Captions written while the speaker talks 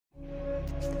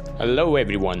Hello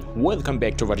everyone, welcome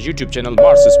back to our YouTube channel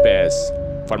Mars Space.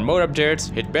 For more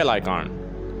updates, hit bell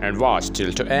icon and watch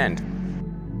till to end.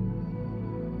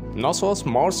 NASA's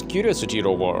Mars Curiosity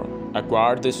Rover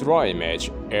acquired this raw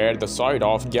image at the site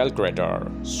of Gale crater,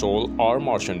 Sol or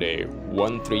Martian Day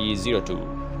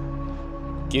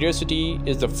 1302. Curiosity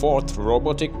is the fourth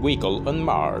robotic vehicle on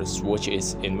Mars which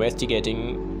is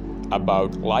investigating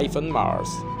about life on Mars.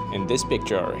 In this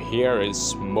picture, here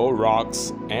is more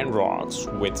rocks and rocks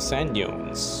with sand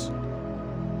dunes.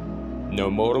 No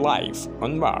more life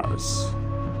on Mars.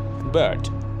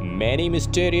 But many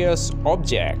mysterious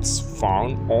objects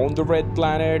found on the red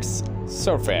planet's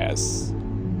surface.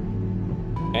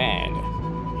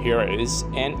 And here is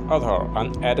another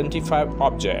unidentified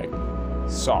object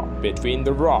saw between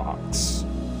the rocks.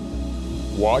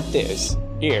 What this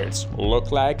is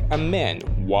look like a man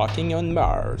walking on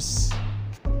Mars.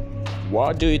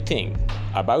 What do you think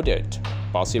about it?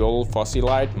 Possible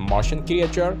fossilized Martian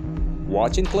creature?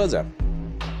 Watch in close-up.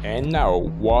 And now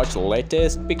watch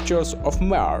latest pictures of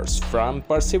Mars from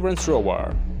Perseverance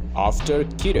Rover. After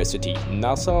Curiosity,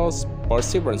 NASA's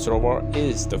Perseverance Rover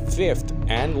is the fifth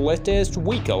and latest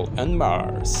vehicle on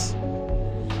Mars.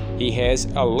 He has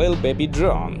a little baby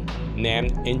drone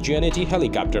named Ingenuity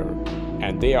helicopter,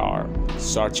 and they are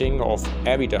searching of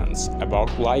evidence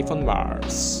about life on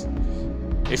Mars.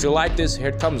 If you like this,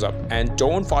 hit thumbs up and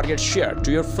don't forget share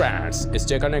to your friends.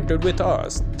 Stay connected with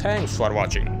us. Thanks for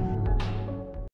watching.